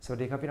สวัส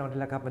ดีครับพี่น้องที่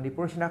รักครับวันนี้พร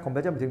ะวจนะของพร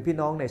ะเจ้ามาถึงพี่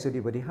น้องในสดุดี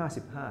บทที่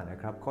55นะ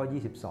ครับข้อ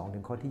22ถึ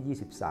งข้อที่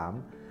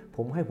23ผ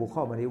มให้หัวข้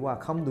อมานี้ว่า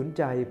คำหนุน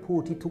ใจผู้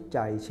ที่ทุกข์ใจ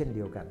เช่นเ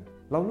ดียวกัน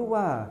เรารู้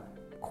ว่า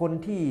คน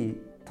ที่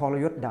ทร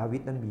ยศดาวิ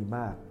ดนั้นมีม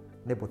าก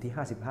ในบทที่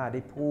55ไ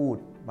ด้พูด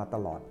มาต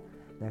ลอด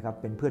นะครับ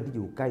เป็นเพื่อนที่อ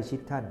ยู่ใกล้ชิด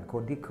ท่านค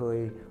นที่เคย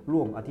ร่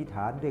วมอธิษฐ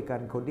านด้วยกัน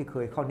คนที่เค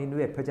ยเข้านิเ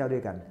วศพระเจ้าด้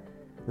วยกัน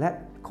และ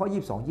ข้อ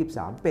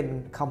22-23เป็น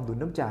คำหนุน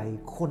น้ำใจ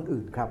คน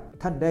อื่นครับ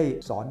ท่านได้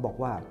สอนบอก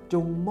ว่าจ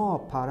งมอบ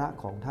ภาระ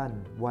ของท่าน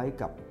ไว้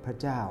กับพระ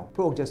เจ้าพ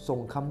ระองค์จะทรง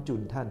ค้ำจุ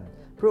นท่าน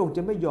พระองค์จ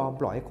ะไม่ยอม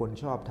ปล่อยให้คน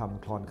ชอบท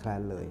ำคลอนแคล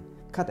นเลย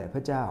ข้าแต่พร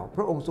ะเจ้าพ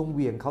ระองค์ทรงเห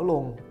วี่ยงเขาล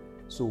ง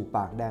สู่ป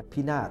ากแดน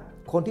พินาศ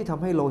คนที่ท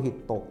ำให้โลหิต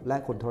ตกและ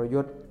คนทรย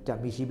ศจะ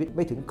มีชีวิตไ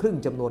ม่ถึงครึ่ง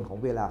จำนวนของ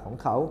เวลาของ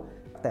เขา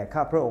แต่ข้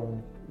าพระองค์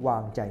วา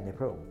งใจในพ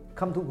ระองค์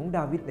คำทูลของด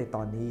าวิดในต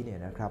อนนี้เนี่ย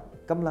นะครับ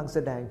กำลังแส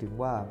ดงถึง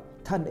ว่า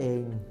ท่านเอ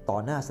งต่อ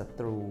หน้าศั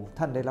ตรู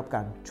ท่านได้รับก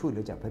ารช่วยเหลื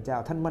อจากพระเจ้า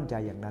ท่านมั่นใจ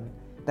อย่างนั้น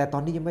แต่ตอ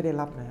นนี้ยังไม่ได้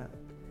รับนะฮะ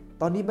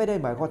ตอนนี้ไม่ได้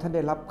หมายความว่าท่านไ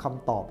ด้รับค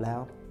ำตอบแล้ว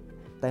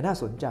แต่น่า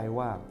สนใจ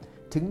ว่า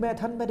ถึงแม้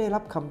ท่านไม่ได้รั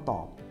บคำต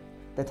อบ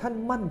แต่ท่าน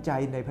มั่นใจ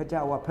ในพระเจ้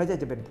าว่าพระเจ้า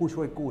จะเป็นผู้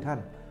ช่วยกู้ท่าน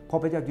เพรา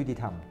ะพระเจ้ายุติ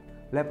ธรรม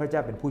และพระเจ้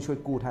าเป็นผู้ช่วย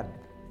กู้ท่าน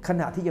ข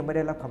ณะที่ยังไม่ไ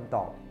ด้รับคำต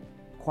อบ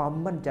ความ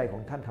มั่นใจขอ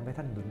งท่านทำให้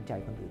ท่านหนุนใจ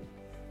คนอื่น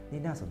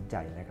นี่น่าสนใจ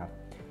นะครับ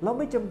เราไ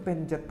ม่จำเป็น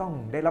จะต้อง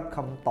ได้รับค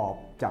ำตอบ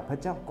จากพระ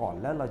เจ้าก่อน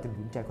แล้วเราจะห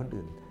นุนใจคน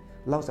อื่น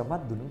เราสามาร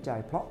ถหนุนใจ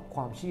เพราะคว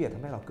ามเชื่อท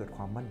ำให้เราเกิดค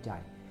วามมั่นใจ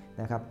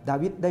นะครับดา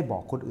วิดได้บอ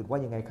กคนอื่นว่า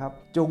ยังไงครับ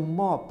จง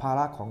มอบภาร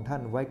ะของท่า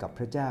นไว้กับพ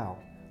ระเจ้า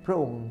พระ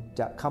องค์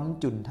จะค้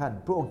ำจุนท่าน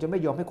พระองค์จะไม่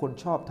ยอมให้คน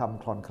ชอบท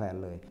ำคลอนแคลน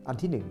เลยอัน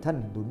ที่หนึ่งท่าน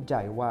หนุนใจ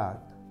ว่า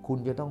คุณ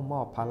จะต้องม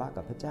อบภาระ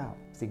กับพระเจ้า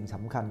สิ่งส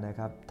ำคัญนะค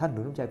รับท่านห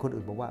นุนใจคน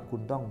อื่นบอกว่าคุ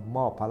ณต้องม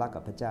อบภาระกั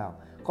บพระเจ้า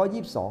ข้อ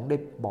22ได้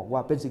บอกว่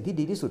าเป็นสิ่งที่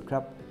ดีที่สุดครั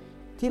บ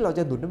ที่เราจ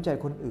ะหนุนน้ำใจ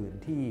คนอื่น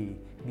ที่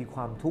มีคว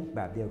ามทุกข์แบ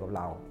บเดียวกับเ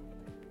รา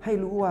ให้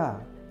รู้ว่า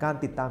การ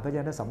ติดตามพระเจ้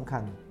านั้นสำคั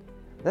ญ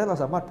และเรา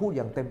สามารถพูดอ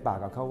ย่างเต็มปาก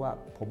กับเขาว่า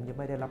ผมยัง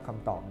ไม่ได้รับค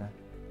ำตอบนะ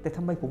แต่ท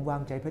ำไมผมวา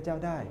งใจพระเจ้า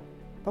ได้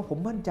เพราะผม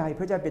มั่นใจ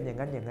พระเจ้าเป็นอย่าง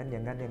นั้นอย่างนั้นอย่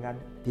างนั้นอย่างนั้น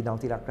พี่น้อง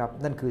ที่รักครับ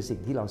นั่นคือสิ่ง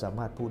ที่เราสา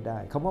มารถพูดได้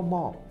คำว่าม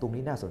อบตรง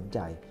นี้น่าสนใจ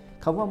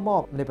คำว่ามอ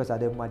บในภาษา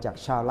เดิมมาจาก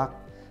ชา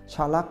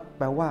ลัก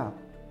แปลว่า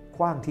ข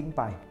ว้างทิ้งไ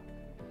ป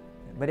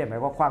ไม่ได้หมาย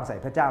ว่าขว้างใส่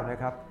พระเจ้าน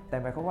ะครับแต่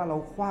หมายความว่าเรา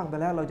ขว้างไป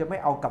แล้วเราจะไม่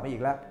เอากลับมาอี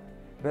กแล้ว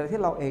เวลา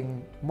ที่เราเอง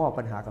มอบ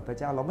ปัญหากับพระ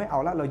เจ้าเราไม่เอา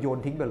แล้วเราโยน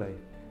ทิ้งไปเลย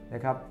น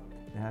ะครับ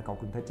ขอบ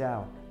คุณพระเจ้า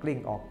กลิ้ง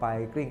ออกไป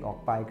กลิ้งออก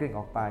ไปกลิ้งอ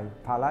อกไป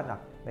ภาระหนัก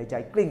ในใจ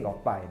กลิ้งออก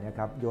ไปนะค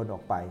รับโยนอ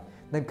อกไป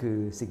นั่นคือ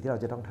สิ่งที่เรา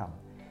จะต้องท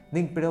ำ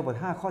1 เปโตรบท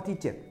 5 ข้อที่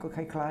 7ก็ค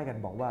ล้ายๆกัน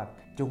บอกว่า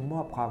จงม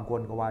อบความกว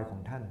นกวายขอ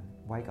งท่าน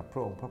ไว้กับพร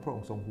ะองค์เพราะพระอง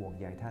ค์ทรงห่วง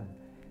ใยท่าน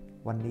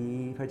วันนี้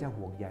พระเจ้า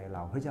ห่วงใยเร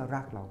าพระเจ้า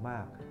รักเรามา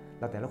ก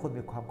เราแต่ละคน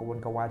มีความกวน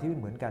กวายที่ไม่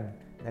เหมือนกัน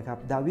นะครับ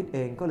ดาวิดเอ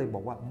งก็เลยบ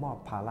อกว่ามอบ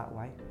ภาระไ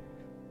ว้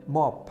ม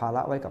อบภาร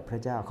ะไว้กับพร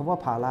ะเจ้าคำว่า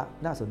ภาระ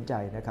น่าสนใจ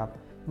นะครับ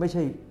ไม่ใ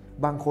ช่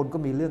บางคนก็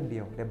มีเรื่องเดี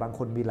ยวแต่บางค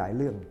นมีหลายเ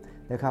รื่อง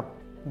นะครับ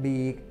มี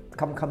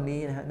คำนี้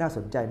นะฮะน่าส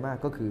นใจมาก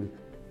ก็คือ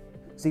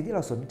สิ่งที่เร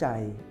าสนใจ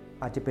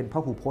อาจจะเป็นพ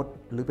หูพจน์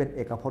หรือเป็นเอ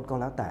กพจน์ก็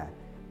แล้ว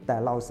แต่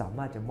เราสาม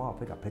ารถจะมอบใ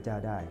ห้กับพระเจ้า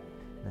ได้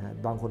นะฮะ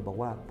บางคนบอก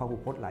ว่าพหู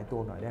พจน์หลายตัว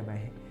หน่อยได้ไหม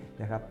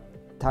นะครับ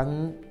ทั้ง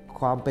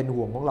ความเป็น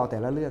ห่วงของเราแต่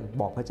ละเรื่อง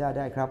บอกพระเจ้าไ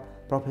ด้ครับ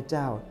เพราะพระเ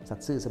จ้าสัต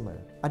ย์ซื่อเสมอ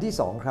อันที่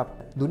2ครับ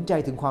หนุนใจ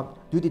ถึงความ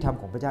ยุติธรรม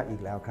ของพระเจ้าอี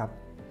กแล้วครับ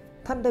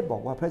ท่านได้บอ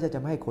กว่าพระเจ้าจะ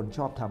ไม่ให้คนช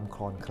อบทำค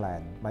ลอนแคล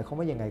นหมายความ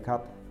ว่ายังไงครั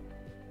บ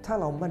ถ้า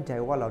เรามั่นใจ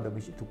ว่าเราดำเนิ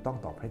นชีวิตถูกต้อง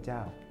ต่อพระเจ้า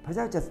พระเ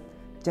จ้า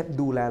จะ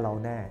ดูแลเรา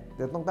แน่แ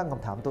ต่ต้องตั้งค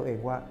ำถามตัวเอง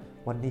ว่า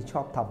วันนี้ช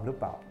อบทำหรือ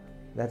เปล่า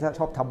และถ้าช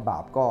อบทำบา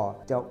ปก็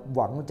จะห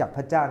วังจากพ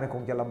ระเจ้าค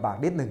งจะลำบาก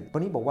นิดหนึ่งตอ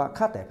นนี้บอกว่า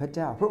ข้าแต่พระเ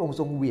จ้าพระองค์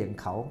ทรงเหวี่ยง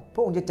เขาพร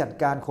ะองค์จะจัด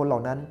การคนเหล่า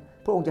นั้น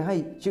พระองค์จะให้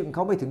ชีวิตเข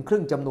าไม่ถึงครึ่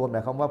งจำนวนหม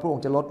ายความว่าพระอง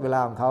ค์จะลดเวล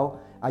าของเขา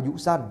อายุ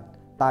สั้น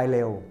ตายเ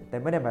ร็วแต่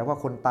ไม่ได้หมายว่า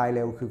คนตายเ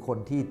ร็วคือคน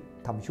ที่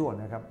ทำชั่ว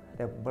นะครับแ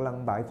ต่กำลัง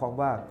หมายความ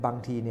ว่าบาง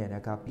ทีเนี่ยน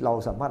ะครับเรา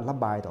สามารถระ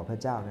บายต่อพระ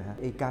เจ้านะฮะ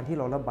การที่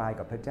เราระบาย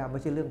กับพระเจ้าไ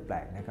ม่ใช่เรื่องแปล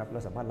กนะครับเรา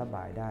สามารถระบ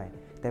ายได้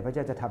แต่พระเจ้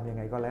าจะทำยังไ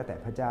งก็แล้วแต่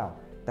พระเจ้า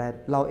แต่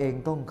เราเอง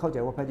ต้องเข้าใจ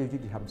ว่าพระเจ้ายุ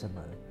ติธรรมเสม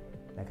อ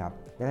นะครับ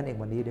ดังนั้นเอง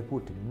วันนี้ได้พู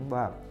ดถึง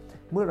ว่า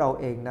เมื่อเรา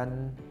เองนั้น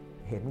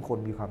เห็นคน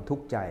มีความทุก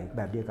ข์ใจแ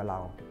บบเดียวกับเรา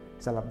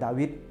สำหรับดา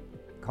วิด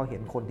เขาเห็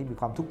นคนที่มี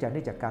ความทุกข์ใจเ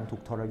นื่องจากการถู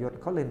กทรยศ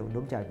เขาเลยหนุน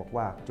น้ำใจบอก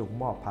ว่าจง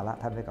มอบภาระ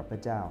ท่านไว้กับพร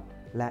ะเจ้า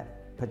และ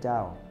พระเจ้า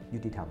ยุ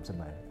ติธรรมเส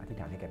มออธิษ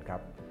ฐานให้กันครั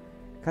บ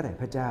ข้าแต่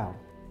พระเจ้า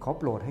ขอ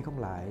โปรดให้ข้า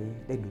หลาย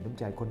ได้หนุนน้ำ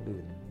ใจคน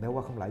อื่นแม้ว่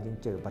าข้าหลายยัง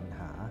เจอปัญห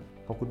า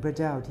ขอบคุณพระ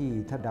เจ้าที่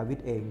ท่านดาวิด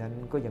เองนั้น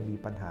ก็ยังมี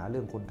ปัญหาเรื่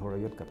องคนทร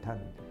ยศกับท่าน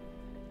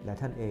และ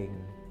ท่านเอง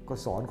ก็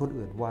สอนคน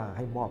อื่นว่าใ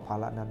ห้มอบภา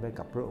ระนั้นไว้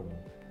กับพระองค์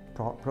เพ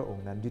ราะพระอง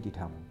ค์นั้นยุติธ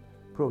รรม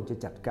พระองค์จะ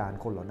จัดการ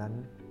คนเหล่านั้น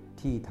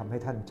ที่ทำให้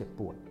ท่านเจ็บ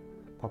ปวด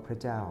เพราะพระ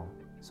เจ้า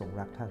ทรง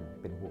รักท่าน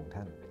เป็นห่วง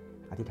ท่าน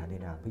อธิษฐานใน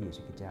นามพระเย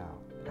ซูคริสต์เจ้า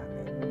อาเม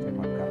นใช่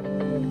ครั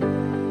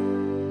บ